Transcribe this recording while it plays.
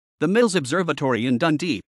The Mills Observatory in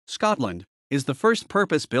Dundee, Scotland, is the first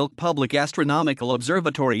purpose-built public astronomical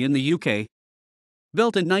observatory in the UK.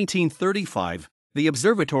 Built in 1935, the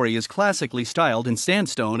observatory is classically styled in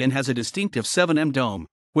sandstone and has a distinctive 7M dome,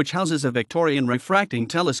 which houses a Victorian refracting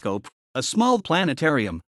telescope, a small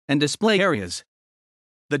planetarium, and display areas.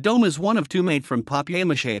 The dome is one of two made from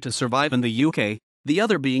papier-mâché to survive in the UK, the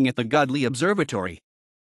other being at the Godlee Observatory.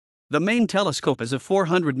 The main telescope is a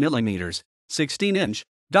 400mm, 16-inch,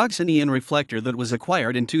 Doxonian reflector that was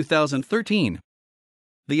acquired in 2013.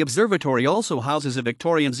 The observatory also houses a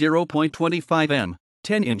Victorian 0.25m,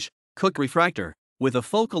 10-inch, Cooke refractor, with a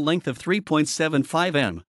focal length of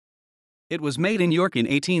 3.75m. It was made in York in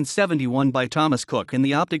 1871 by Thomas Cooke, and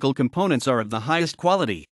the optical components are of the highest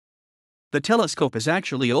quality. The telescope is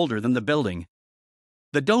actually older than the building.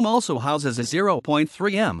 The dome also houses a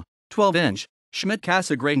 0.3m, 12-inch,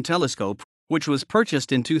 Schmidt-Cassegrain telescope, which was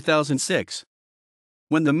purchased in 2006.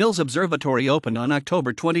 When the Mills Observatory opened on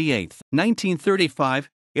October 28, 1935,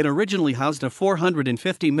 it originally housed a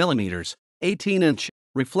 450mm, 18-inch,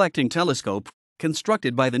 reflecting telescope,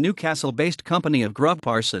 constructed by the Newcastle-based company of Grubb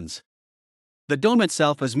Parsons. The dome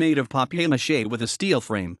itself is made of papier-mâché with a steel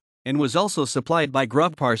frame, and was also supplied by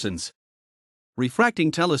Grubb Parsons.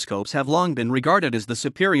 Refracting telescopes have long been regarded as the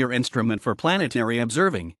superior instrument for planetary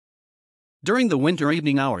observing. During the winter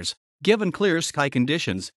evening hours, given clear sky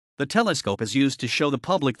conditions, the telescope is used to show the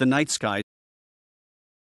public the night sky.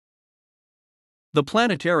 The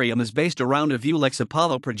planetarium is based around a Vulex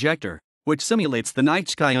Apollo projector, which simulates the night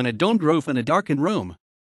sky on a domed roof in a darkened room.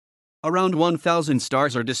 Around 1,000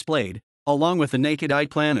 stars are displayed, along with the naked-eye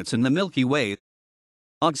planets in the Milky Way.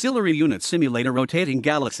 Auxiliary units simulate a rotating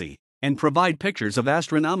galaxy and provide pictures of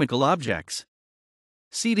astronomical objects.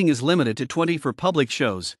 Seating is limited to 20 for public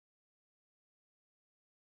shows.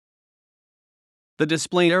 The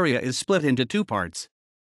display area is split into two parts.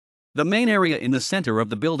 The main area in the center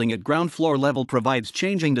of the building at ground floor level provides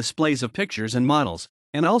changing displays of pictures and models,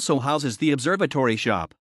 and also houses the observatory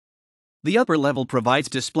shop. The upper level provides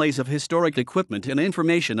displays of historic equipment and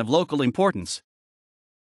information of local importance.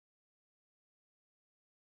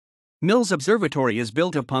 Mills Observatory is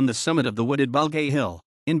built upon the summit of the wooded Balgay Hill,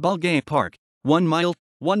 in Balgay Park, 1 mile,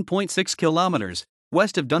 1.6 kilometers,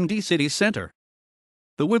 west of Dundee city centre.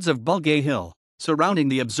 The woods of Balgay Hill, surrounding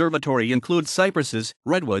the observatory, include cypresses,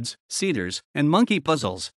 redwoods, cedars, and monkey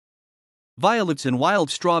puzzles. Violets and wild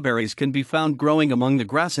strawberries can be found growing among the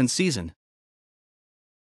grass in season.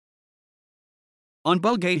 On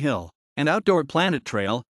Balgay Hill, an outdoor planet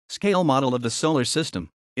trail, scale model of the solar system,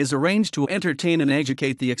 is arranged to entertain and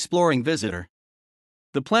educate the exploring visitor.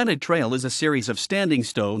 The planet trail is a series of standing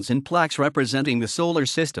stones and plaques representing the solar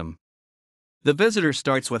system. The visitor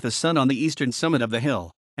starts with the sun on the eastern summit of the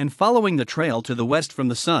hill, and following the trail to the west from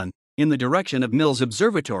the sun, in the direction of Mills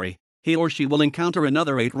Observatory, he or she will encounter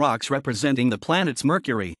another 8 rocks representing the planets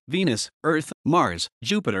Mercury, Venus, Earth, Mars,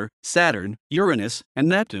 Jupiter, Saturn, Uranus, and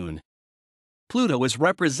Neptune. Pluto is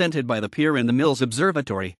represented by the pier in the Mills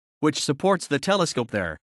Observatory, which supports the telescope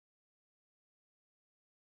there.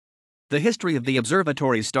 The history of the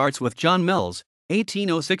observatory starts with John Mills,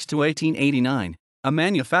 1806 to 1889, a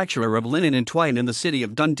manufacturer of linen and twine in the city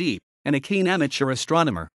of Dundee, and a keen amateur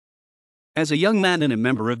astronomer. As a young man and a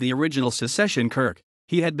member of the original Secession Kirk,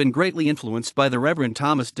 he had been greatly influenced by the Reverend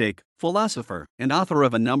Thomas Dick, philosopher and author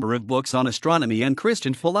of a number of books on astronomy and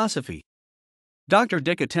Christian philosophy. Dr.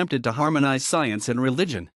 Dick attempted to harmonize science and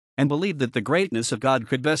religion, and believed that the greatness of God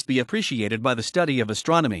could best be appreciated by the study of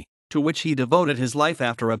astronomy, to which he devoted his life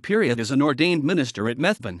after a period as an ordained minister at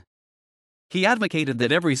Methven. He advocated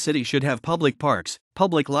that every city should have public parks,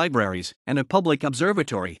 public libraries, and a public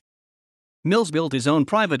observatory. Mills built his own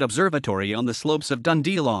private observatory on the slopes of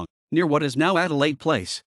Dundee Long, near what is now Adelaide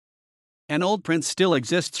Place. An old print still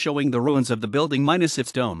exists showing the ruins of the building minus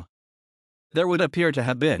its dome. There would appear to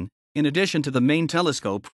have been, in addition to the main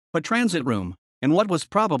telescope, a transit room, and what was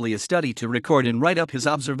probably a study to record and write up his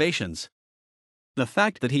observations. The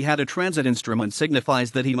fact that he had a transit instrument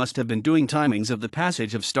signifies that he must have been doing timings of the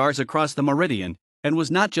passage of stars across the meridian, and was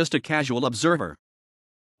not just a casual observer.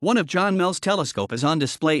 One of John Mills' telescope is on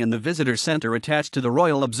display in the visitor centre attached to the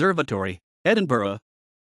Royal Observatory, Edinburgh.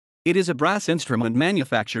 It is a brass instrument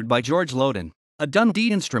manufactured by George Loudon, a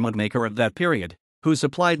Dundee instrument maker of that period, who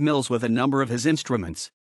supplied Mills with a number of his instruments.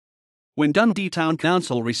 When Dundee Town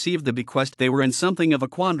Council received the bequest, they were in something of a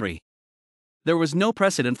quandary. There was no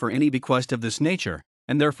precedent for any bequest of this nature,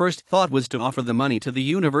 and their first thought was to offer the money to the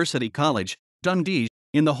University College, Dundee,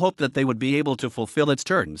 in the hope that they would be able to fulfill its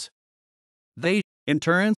terms. They, in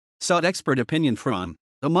turn, sought expert opinion from,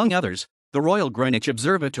 among others, the Royal Greenwich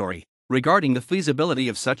Observatory, regarding the feasibility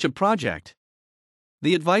of such a project.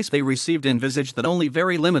 The advice they received envisaged that only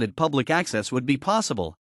very limited public access would be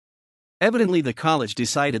possible. Evidently, the college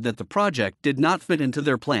decided that the project did not fit into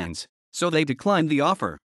their plans, so they declined the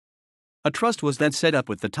offer. A trust was then set up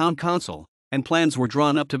with the town council, and plans were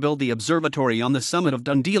drawn up to build the observatory on the summit of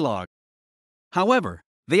Dundee Log. However,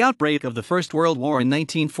 the outbreak of the First World War in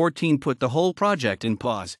 1914 put the whole project in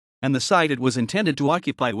pause, and the site it was intended to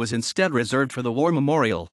occupy was instead reserved for the War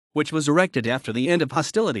Memorial, which was erected after the end of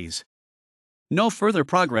hostilities. No further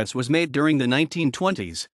progress was made during the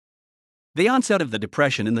 1920s. The onset of the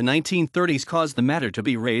Depression in the 1930s caused the matter to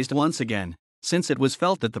be raised once again, since it was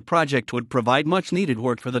felt that the project would provide much-needed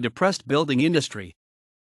work for the depressed building industry.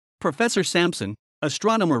 Professor Sampson,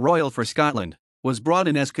 Astronomer Royal for Scotland, was brought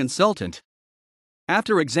in as consultant.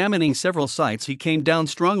 After examining several sites, he came down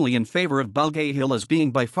strongly in favor of Balgay Hill as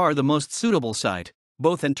being by far the most suitable site,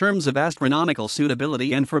 both in terms of astronomical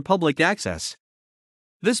suitability and for public access.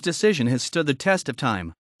 This decision has stood the test of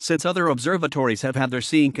time, since other observatories have had their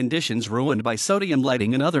seeing conditions ruined by sodium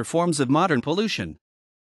lighting and other forms of modern pollution.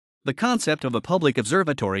 The concept of a public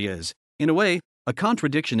observatory is, in a way, a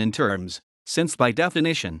contradiction in terms, since by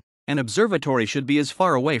definition, an observatory should be as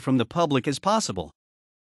far away from the public as possible.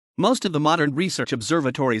 Most of the modern research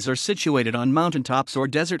observatories are situated on mountaintops or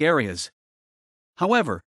desert areas.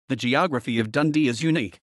 However, the geography of Dundee is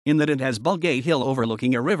unique, in that it has Balgay Hill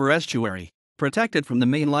overlooking a river estuary, protected from the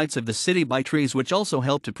main lights of the city by trees which also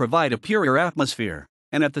help to provide a purer atmosphere,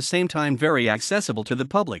 and at the same time very accessible to the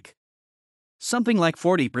public. Something like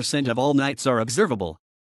 40% of all nights are observable.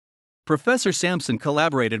 Professor Sampson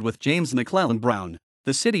collaborated with James McClellan Brown,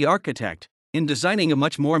 the city architect, in designing a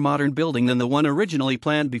much more modern building than the one originally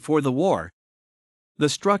planned before the war. The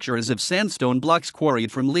structure is of sandstone blocks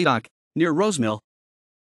quarried from Leadock, near Rosemill.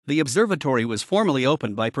 The observatory was formally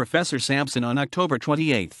opened by Professor Sampson on October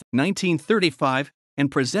 28, 1935,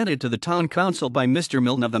 and presented to the town council by Mr.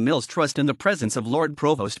 Milne of the Mills Trust in the presence of Lord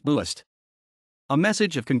Provost Buist. A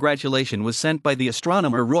message of congratulation was sent by the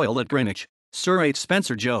Astronomer Royal at Greenwich, Sir H.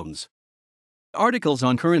 Spencer Jones. Articles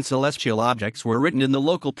on current celestial objects were written in the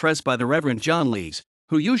local press by the Reverend John Lees,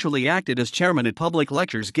 who usually acted as chairman at public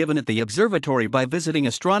lectures given at the observatory by visiting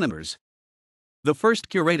astronomers. The first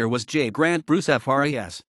curator was J. Grant Bruce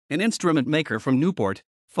FRAS, an instrument maker from Newport,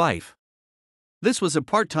 Fife. This was a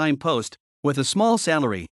part-time post, with a small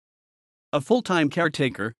salary. A full-time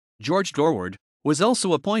caretaker, George Dorward, was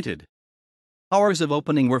also appointed. Hours of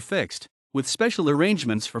opening were fixed, with special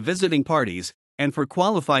arrangements for visiting parties, and for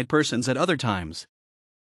qualified persons at other times.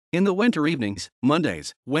 In the winter evenings,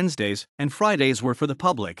 Mondays, Wednesdays, and Fridays were for the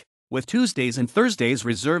public, with Tuesdays and Thursdays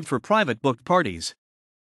reserved for private booked parties.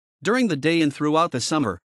 During the day and throughout the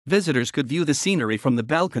summer, visitors could view the scenery from the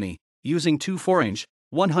balcony, using two 4-inch,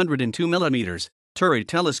 102 mm, turret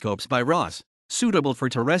telescopes by Ross, suitable for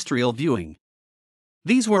terrestrial viewing.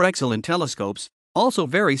 These were excellent telescopes, also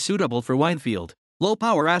very suitable for wide-field,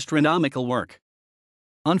 low-power astronomical work.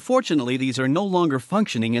 Unfortunately, these are no longer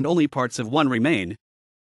functioning and only parts of one remain.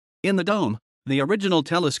 In the dome, the original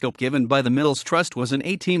telescope given by the Mills Trust was an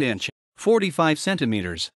 18-inch, 45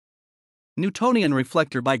 cm Newtonian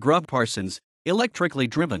reflector by Grubb Parsons, electrically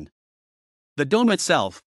driven. The dome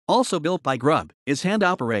itself, also built by Grubb, is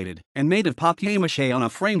hand-operated and made of papier-mâché on a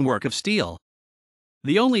framework of steel.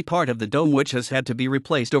 The only part of the dome which has had to be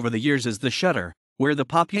replaced over the years is the shutter, where the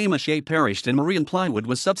papier-mâché perished and marine plywood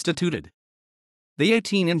was substituted. The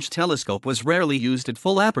 18-inch telescope was rarely used at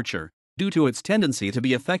full aperture, due to its tendency to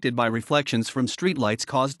be affected by reflections from streetlights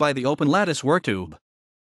caused by the open lattice work tube.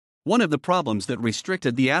 One of the problems that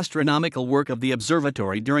restricted the astronomical work of the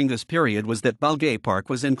observatory during this period was that Balgay Park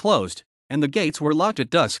was enclosed, and the gates were locked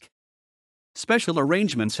at dusk. Special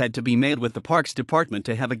arrangements had to be made with the Parks Department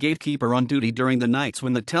to have a gatekeeper on duty during the nights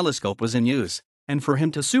when the telescope was in use, and for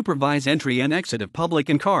him to supervise entry and exit of public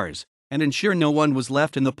and cars, and ensure no one was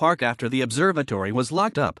left in the park after the observatory was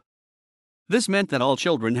locked up. This meant that all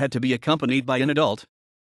children had to be accompanied by an adult.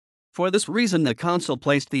 For this reason, the council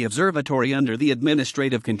placed the observatory under the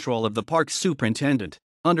administrative control of the park's superintendent,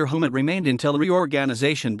 under whom it remained until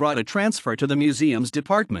reorganization brought a transfer to the museums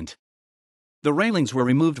department. The railings were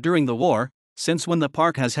removed during the war, since when the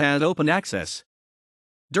park has had open access.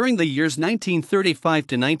 During the years 1935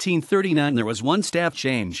 to 1939 there was one staff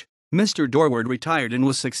change. Mr. Dorward retired and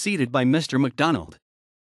was succeeded by Mr. MacDonald.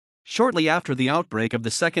 Shortly after the outbreak of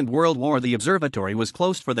the Second World War, the observatory was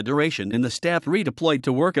closed for the duration and the staff redeployed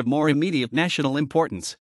to work of more immediate national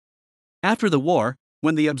importance. After the war,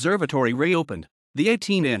 when the observatory reopened, the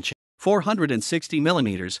 18-inch, 460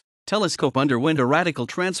 mm telescope underwent a radical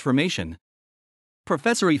transformation.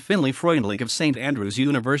 Professor E. Finlay Freundlich of St. Andrews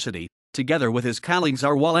University, together with his colleagues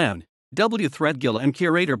R. Walland, W. Threadgill and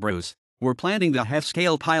curator Bruce, were planning the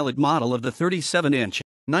half-scale pilot model of the 37-inch,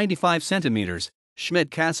 95 centimeters,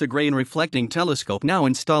 Schmidt-Cassegrain reflecting telescope now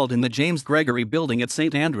installed in the James Gregory Building at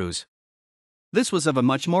St. Andrews. This was of a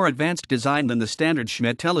much more advanced design than the standard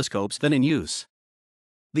Schmidt telescopes then in use.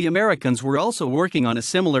 The Americans were also working on a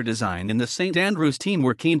similar design, and the St. Andrews team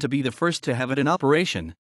were keen to be the first to have it in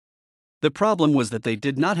operation. The problem was that they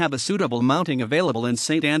did not have a suitable mounting available in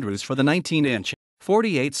St. Andrews for the 19-inch,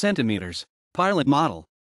 48 centimeters, pilot model.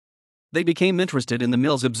 They became interested in the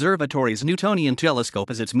Mills Observatory's Newtonian telescope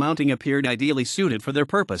as its mounting appeared ideally suited for their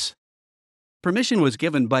purpose. Permission was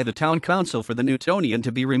given by the town council for the Newtonian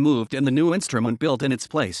to be removed and the new instrument built in its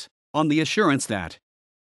place, on the assurance that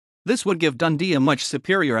this would give Dundee a much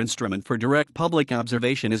superior instrument for direct public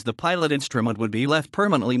observation, as the pilot instrument would be left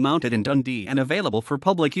permanently mounted in Dundee and available for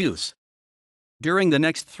public use. During the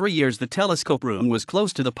next 3 years, the telescope room was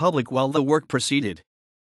closed to the public while the work proceeded.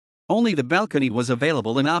 Only the balcony was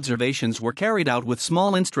available and observations were carried out with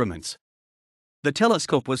small instruments. The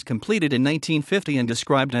telescope was completed in 1950 and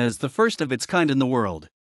described as the first of its kind in the world.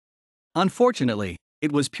 Unfortunately,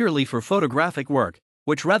 it was purely for photographic work,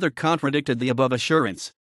 which rather contradicted the above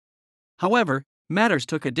assurance. However, matters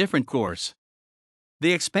took a different course.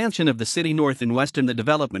 The expansion of the city north and west and the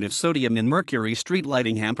development of sodium and mercury street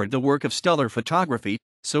lighting hampered the work of stellar photography,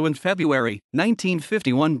 so in February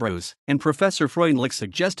 1951 Bruce and Professor Freundlich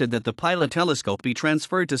suggested that the pilot telescope be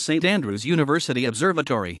transferred to St. Andrews University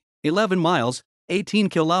Observatory, 11 miles, 18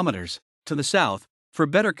 kilometers, to the south, for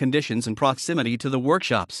better conditions and proximity to the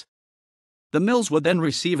workshops. The Mills would then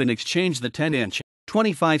receive in exchange the 10-inch,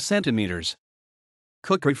 25 centimeters,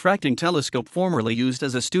 Cook refracting telescope formerly used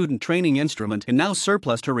as a student training instrument and now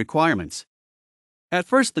surplus to requirements. At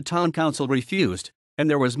first the town council refused, and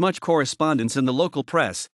there was much correspondence in the local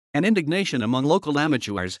press, and indignation among local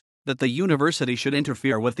amateurs, that the university should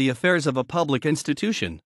interfere with the affairs of a public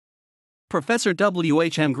institution. Professor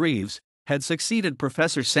W.H.M. Greaves had succeeded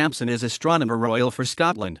Professor Sampson as Astronomer Royal for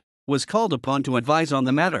Scotland, was called upon to advise on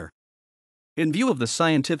the matter. In view of the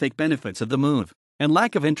scientific benefits of the move, and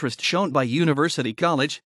lack of interest shown by University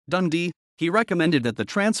College, Dundee, he recommended that the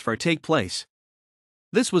transfer take place.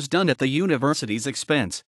 This was done at the university's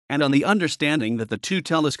expense, and on the understanding that the two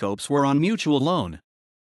telescopes were on mutual loan.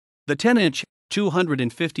 The 10-inch,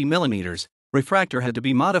 250 mm, refractor had to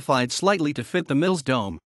be modified slightly to fit the Mills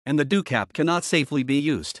dome, and the dew cap cannot safely be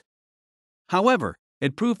used. However,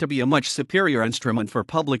 it proved to be a much superior instrument for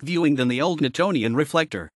public viewing than the old Newtonian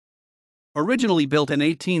reflector. Originally built in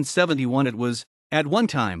 1871, it was, at one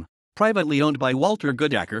time, privately owned by Walter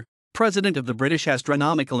Goodacker, president of the British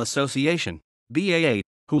Astronomical Association, BAA,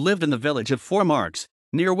 who lived in the village of Four Marks,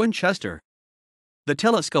 near Winchester. The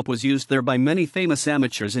telescope was used there by many famous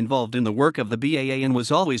amateurs involved in the work of the BAA and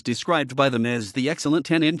was always described by them as the excellent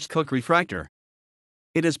 10-inch Cook refractor.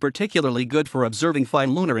 It is particularly good for observing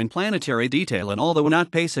fine lunar and planetary detail, and although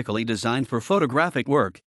not basically designed for photographic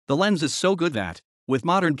work, the lens is so good that, with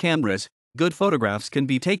modern cameras, good photographs can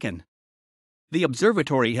be taken. The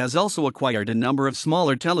observatory has also acquired a number of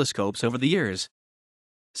smaller telescopes over the years.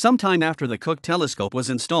 Sometime after the Cook telescope was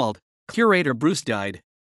installed, curator Bruce died.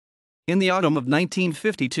 In the autumn of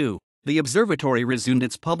 1952, the observatory resumed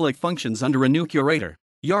its public functions under a new curator,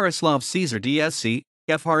 Jaroslav Caesar DSC,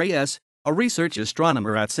 FRAS, a research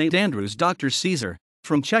astronomer at St. Andrews. Dr. Caesar,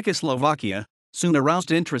 from Czechoslovakia, soon aroused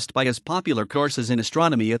interest by his popular courses in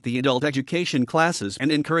astronomy at the adult education classes and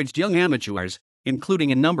encouraged young amateurs,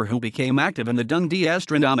 including a number who became active in the Dundee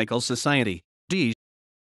Astronomical Society, D.K.S.,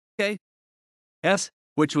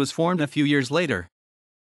 which was formed a few years later.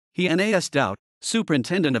 He and A.S. Dowd,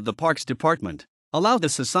 superintendent of the Parks Department, allowed the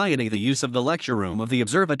society the use of the lecture room of the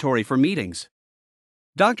observatory for meetings.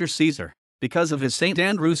 Dr. Caesar, because of his St.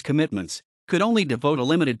 Andrews commitments, could only devote a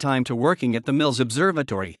limited time to working at the Mills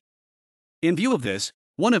Observatory. In view of this,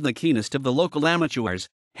 one of the keenest of the local amateurs,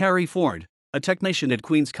 Harry Ford, a technician at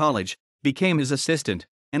Queen's College, became his assistant,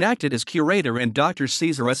 and acted as curator in Dr.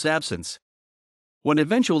 Caesar's absence. When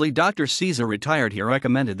eventually Dr. Caesar retired, he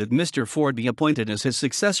recommended that Mr. Ford be appointed as his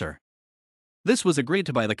successor. This was agreed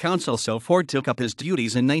to by the council, so Ford took up his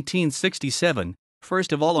duties in 1967,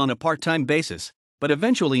 first of all on a part-time basis, but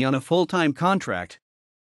eventually on a full-time contract.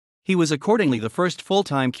 He was accordingly the first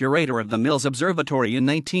full-time curator of the Mills Observatory in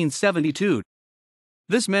 1972.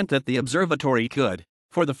 This meant that the observatory could,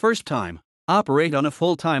 for the first time, operate on a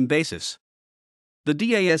full-time basis. The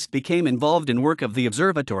DAS became involved in work of the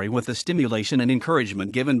observatory with the stimulation and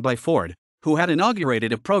encouragement given by Ford, who had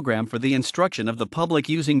inaugurated a program for the instruction of the public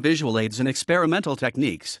using visual aids and experimental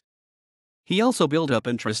techniques. He also built up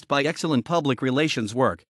interest by excellent public relations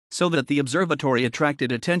work, so that the observatory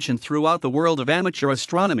attracted attention throughout the world of amateur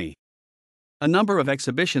astronomy. A number of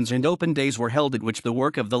exhibitions and open days were held at which the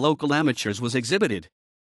work of the local amateurs was exhibited.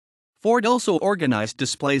 Ford also organized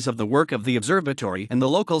displays of the work of the observatory and the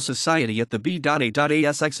local society at the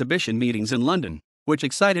B.A.A.S exhibition meetings in London, which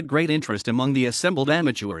excited great interest among the assembled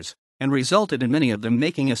amateurs, and resulted in many of them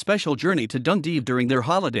making a special journey to Dundee during their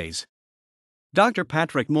holidays. Dr.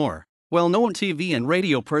 Patrick Moore, well-known TV and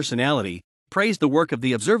radio personality, praised the work of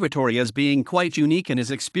the observatory as being quite unique in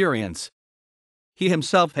his experience. He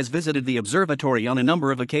himself has visited the observatory on a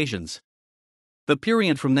number of occasions. The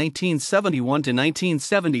period from 1971 to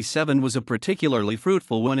 1977 was a particularly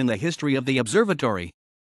fruitful one in the history of the observatory.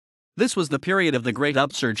 This was the period of the great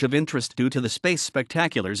upsurge of interest due to the space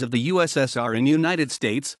spectaculars of the USSR and United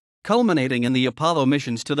States, culminating in the Apollo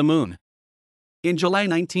missions to the Moon. In July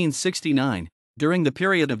 1969, during the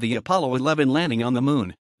period of the Apollo 11 landing on the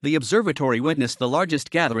Moon, the observatory witnessed the largest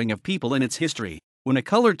gathering of people in its history, when a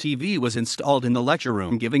color TV was installed in the lecture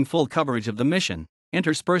room giving full coverage of the mission,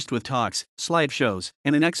 interspersed with talks, slideshows,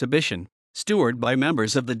 and an exhibition, stewarded by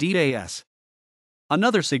members of the DAS.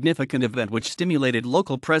 Another significant event which stimulated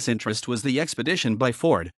local press interest was the expedition by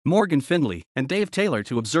Ford, Morgan Findlay, and Dave Taylor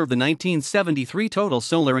to observe the 1973 total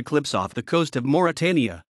solar eclipse off the coast of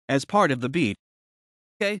Mauritania, as part of the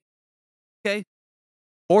B.A.A.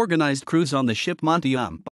 organized cruise on the ship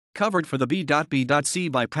Montium, covered for the B.C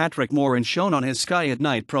by Patrick Moore and shown on his Sky at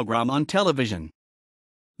Night program on television.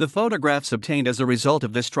 The photographs obtained as a result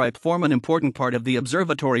of this trip form an important part of the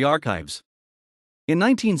observatory archives. In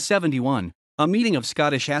 1971, a meeting of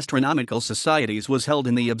Scottish astronomical societies was held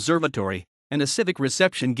in the observatory, and a civic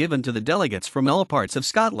reception given to the delegates from all parts of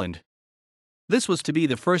Scotland. This was to be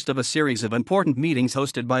the first of a series of important meetings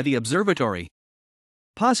hosted by the observatory.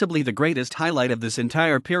 Possibly the greatest highlight of this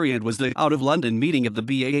entire period was the out-of-London meeting of the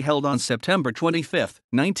BAA held on September 25,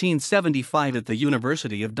 1975 at the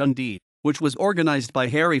University of Dundee, which was organized by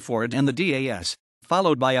Harry Ford and the DAS,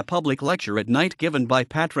 followed by a public lecture at night given by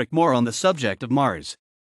Patrick Moore on the subject of Mars.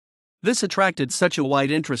 This attracted such a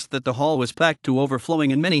wide interest that the hall was packed to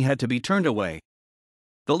overflowing and many had to be turned away.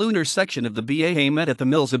 The lunar section of the BAA met at the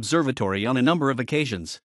Mills Observatory on a number of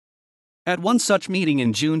occasions. At one such meeting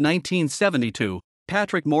in June 1972,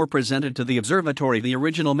 Patrick Moore presented to the observatory the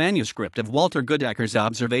original manuscript of Walter Goodacre's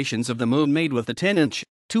observations of the Moon made with a 10-inch,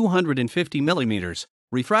 250mm,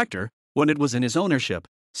 refractor, when it was in his ownership,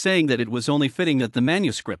 saying that it was only fitting that the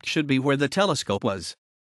manuscript should be where the telescope was.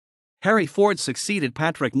 Harry Ford succeeded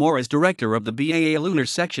Patrick Moore as director of the BAA lunar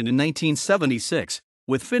section in 1976,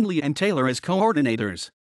 with Findlay and Taylor as coordinators.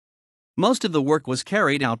 Most of the work was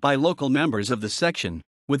carried out by local members of the section,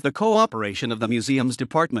 with the cooperation of the museum's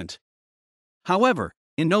department. However,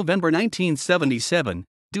 in November 1977,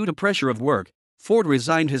 due to pressure of work, Ford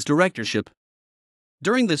resigned his directorship.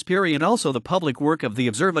 During this period also the public work of the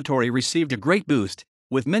observatory received a great boost,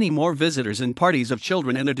 with many more visitors and parties of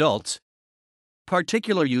children and adults.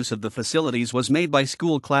 Particular use of the facilities was made by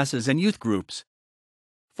school classes and youth groups.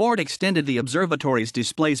 Ford extended the observatory's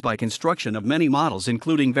displays by construction of many models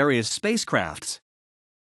including various spacecrafts.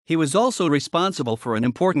 He was also responsible for an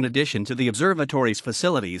important addition to the observatory's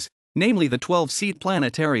facilities, namely the 12-seat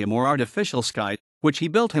planetarium or artificial sky, which he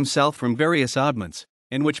built himself from various oddments,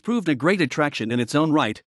 and which proved a great attraction in its own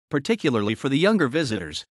right, particularly for the younger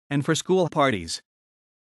visitors, and for school parties.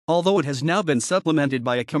 Although it has now been supplemented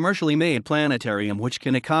by a commercially made planetarium which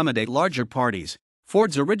can accommodate larger parties,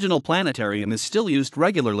 Ford's original planetarium is still used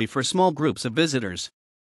regularly for small groups of visitors.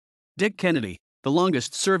 Dick Kennedy, the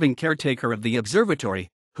longest-serving caretaker of the observatory,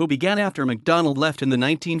 who began after MacDonald left in the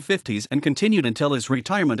 1950s and continued until his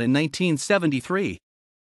retirement in 1973.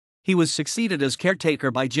 He was succeeded as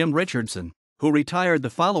caretaker by Jim Richardson, who retired the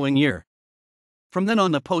following year. From then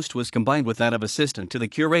on the post was combined with that of assistant to the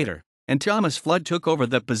curator, and Thomas Flood took over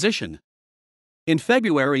that position. In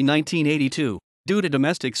February 1982, due to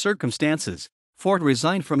domestic circumstances, Ford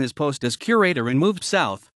resigned from his post as curator and moved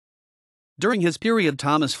south. During his period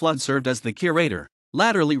Thomas Flood served as the curator,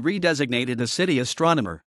 latterly redesignated as city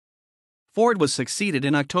astronomer. Ford was succeeded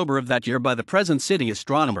in October of that year by the present city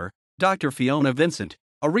astronomer, Dr. Fiona Vincent,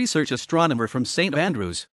 a research astronomer from St.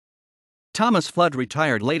 Andrews. Thomas Flood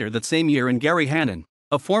retired later that same year and Gary Hannon,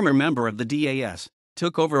 a former member of the DAS,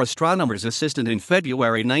 took over astronomer's assistant in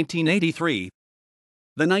February 1983.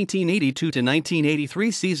 The 1982 to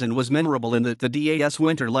 1983 season was memorable in that the DAS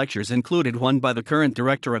winter lectures included one by the current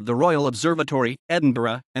director of the Royal Observatory,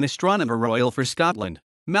 Edinburgh, and Astronomer Royal for Scotland,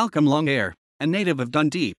 Malcolm Longair, a native of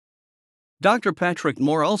Dundee. Dr. Patrick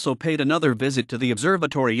Moore also paid another visit to the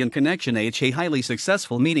observatory in connection with a highly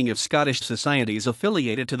successful meeting of Scottish societies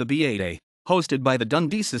affiliated to the BAA, hosted by the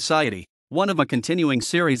Dundee Society, one of a continuing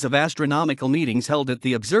series of astronomical meetings held at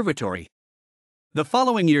the observatory. The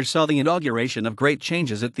following year saw the inauguration of great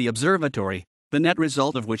changes at the observatory, the net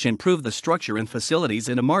result of which improved the structure and facilities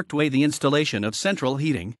in a marked way: the installation of central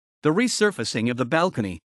heating, the resurfacing of the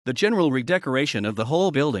balcony, the general redecoration of the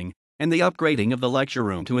whole building, and the upgrading of the lecture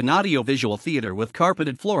room to an audiovisual theater with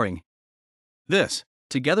carpeted flooring. This,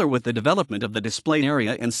 together with the development of the display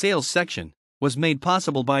area and sales section, was made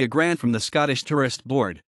possible by a grant from the Scottish Tourist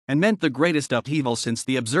Board, and meant the greatest upheaval since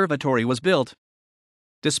the observatory was built.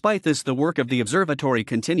 Despite this, the work of the observatory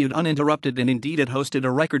continued uninterrupted, and indeed it hosted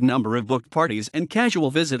a record number of booked parties and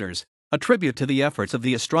casual visitors, a tribute to the efforts of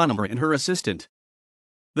the astronomer and her assistant.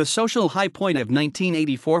 The social high point of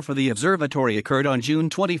 1984 for the observatory occurred on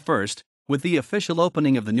June 21, with the official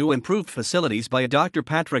opening of the new improved facilities by Dr.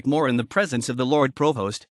 Patrick Moore in the presence of the Lord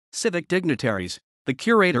Provost, civic dignitaries, the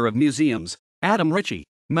curator of museums, Adam Ritchie,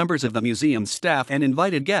 members of the museum's staff, and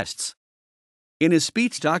invited guests. In his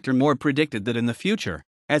speech, Dr. Moore predicted that in the future,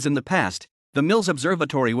 as in the past, the Mills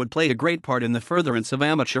Observatory would play a great part in the furtherance of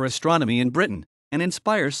amateur astronomy in Britain, and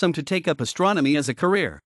inspire some to take up astronomy as a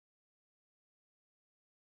career.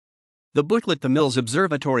 The booklet The Mills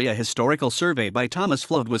Observatory, a historical survey by Thomas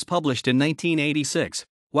Flood, was published in 1986,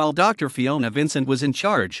 while Dr. Fiona Vincent was in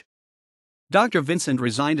charge. Dr. Vincent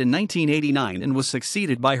resigned in 1989 and was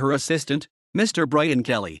succeeded by her assistant, Mr. Brian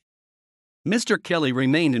Kelly. Mr. Kelly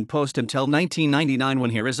remained in post until 1999, when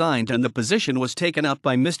he resigned, and the position was taken up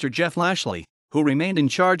by Mr. Jeff Lashley, who remained in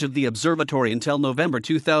charge of the observatory until November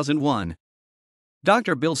 2001.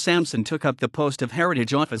 Dr. Bill Sampson took up the post of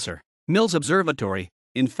Heritage Officer, Mills Observatory,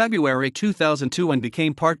 in February 2002 and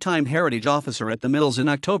became part-time Heritage Officer at the Mills in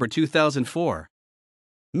October 2004.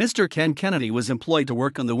 Mr. Ken Kennedy was employed to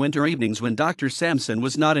work on the winter evenings when Dr. Sampson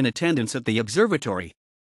was not in attendance at the observatory.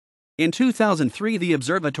 In 2003, the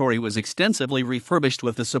observatory was extensively refurbished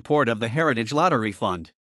with the support of the Heritage Lottery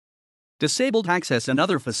Fund. Disabled access and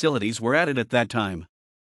other facilities were added at that time.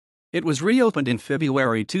 It was reopened in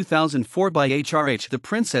February 2004 by HRH the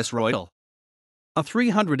Princess Royal. A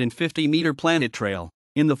 350-meter planet trail,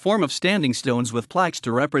 in the form of standing stones with plaques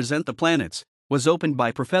to represent the planets, was opened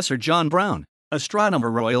by Professor John Brown, Astronomer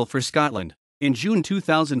Royal for Scotland, in June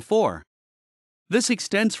 2004. This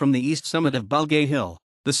extends from the east summit of Balgay Hill,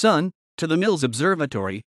 the Sun, to the Mills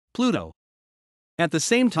Observatory, Pluto. At the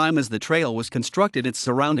same time as the trail was constructed, its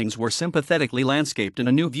surroundings were sympathetically landscaped and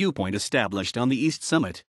a new viewpoint established on the east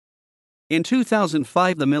summit. In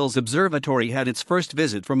 2005, the Mills Observatory had its first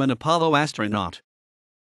visit from an Apollo astronaut.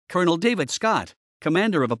 Colonel David Scott,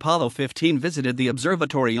 commander of Apollo 15, visited the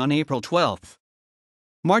observatory on April 12.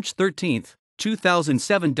 March 13,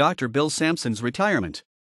 2007, Dr. Bill Sampson's retirement.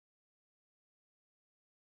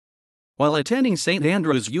 While attending St.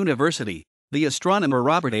 Andrews University, the astronomer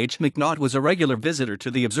Robert H. McNaught was a regular visitor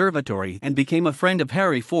to the observatory and became a friend of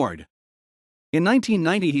Harry Ford. In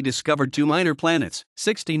 1990, he discovered two minor planets,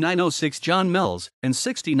 6906 John Mills and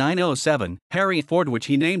 6907 Harry Ford, which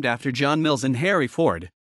he named after John Mills and Harry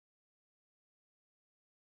Ford.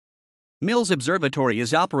 Mills Observatory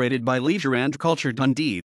is operated by Leisure and Culture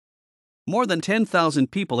Dundee. More than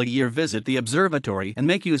 10,000 people a year visit the observatory and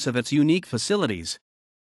make use of its unique facilities.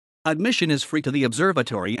 Admission is free to the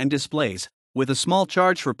observatory and displays, with a small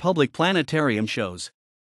charge for public planetarium shows.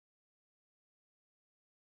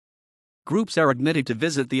 Groups are admitted to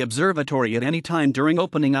visit the observatory at any time during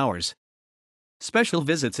opening hours. Special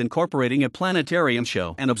visits incorporating a planetarium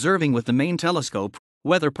show and observing with the main telescope,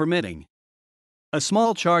 weather permitting. A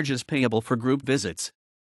small charge is payable for group visits.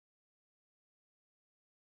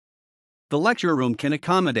 The lecture room can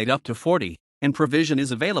accommodate up to 40, and provision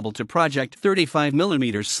is available to project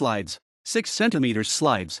 35mm slides, 6cm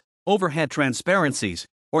slides, overhead transparencies,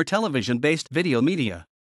 or television-based video media.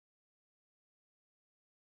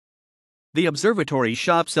 The observatory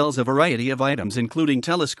shop sells a variety of items including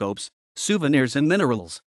telescopes, souvenirs, and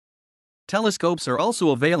minerals. Telescopes are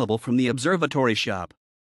also available from the observatory shop.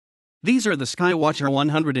 These are the Skywatcher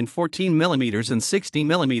 114mm and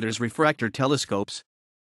 60mm refractor telescopes.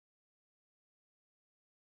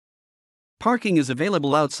 Parking is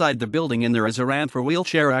available outside the building, and there is a ramp for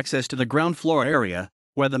wheelchair access to the ground floor area,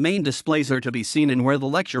 where the main displays are to be seen and where the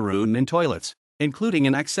lecture room and toilets, including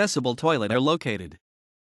an accessible toilet, are located.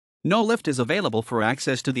 No lift is available for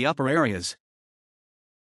access to the upper areas.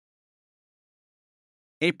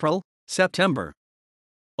 April, September.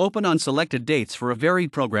 Open on selected dates for a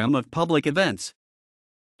varied program of public events.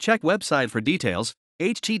 Check website for details.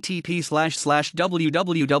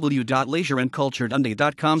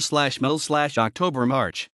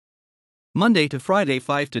 http://www.leisureandculturedundee.com/Mills/October-March. Monday to Friday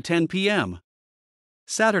 5 to 10 p.m.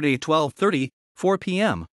 Saturday 12:30, 4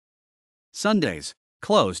 p.m. Sundays,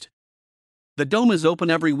 closed. The dome is open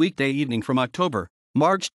every weekday evening from October,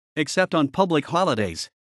 March, except on public holidays.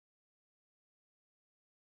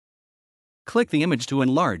 Click the image to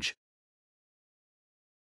enlarge.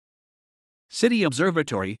 City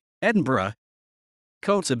Observatory, Edinburgh.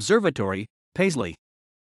 Coates Observatory, Paisley.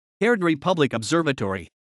 Airdrie Public Observatory.